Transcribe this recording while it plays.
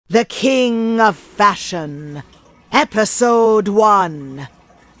The King of Fashion, Episode 1.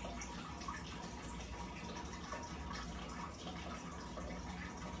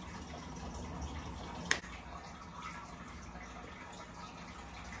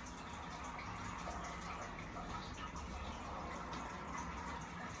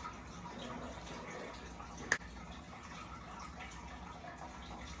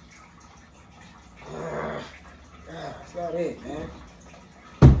 That's about it, man.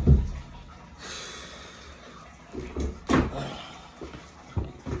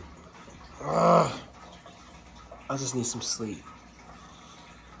 I just need some sleep.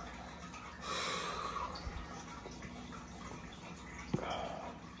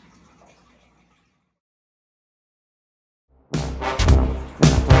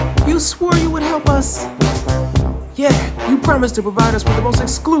 You swore you would help us. Yeah, you promised to provide us with the most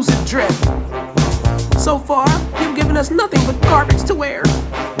exclusive drip. So far, you've given us nothing but garbage to wear.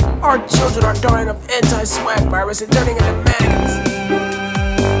 Our children are dying of anti-swag virus and turning into mannequins.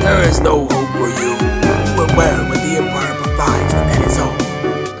 There is no hope for you. You will wear what the Empire provides, and that is all.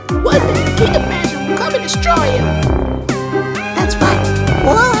 One day the King of Fashion will come and destroy you. That's right.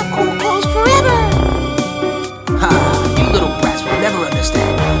 We'll all have cool clothes forever. Ha! You little brats will never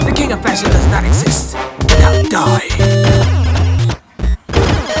understand. The King of Fashion does not exist. Now die.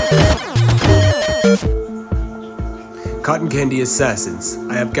 Cotton Candy Assassins,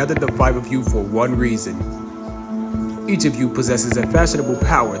 I have gathered the 5 of you for one reason. Each of you possesses a fashionable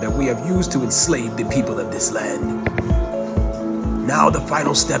power that we have used to enslave the people of this land. Now the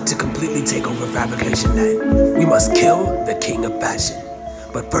final step to completely take over Fabrication Land. We must kill the King of Fashion.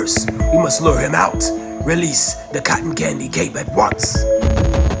 But first, we must lure him out. Release the Cotton Candy Cape at once.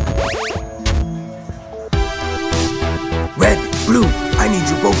 Red, Blue, I need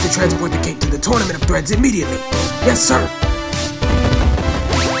you both to transport the cape to the Tournament of Threads immediately. Yes, sir.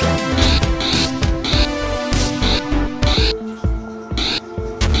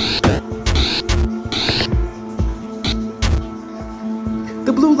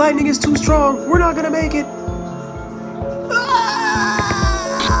 The blue lightning is too strong. We're not gonna make it.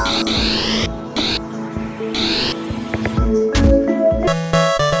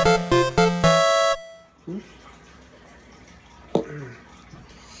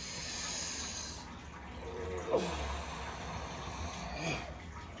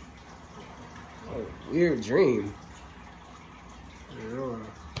 Weird dream. Oh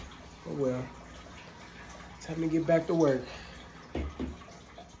well. Time to get back to work.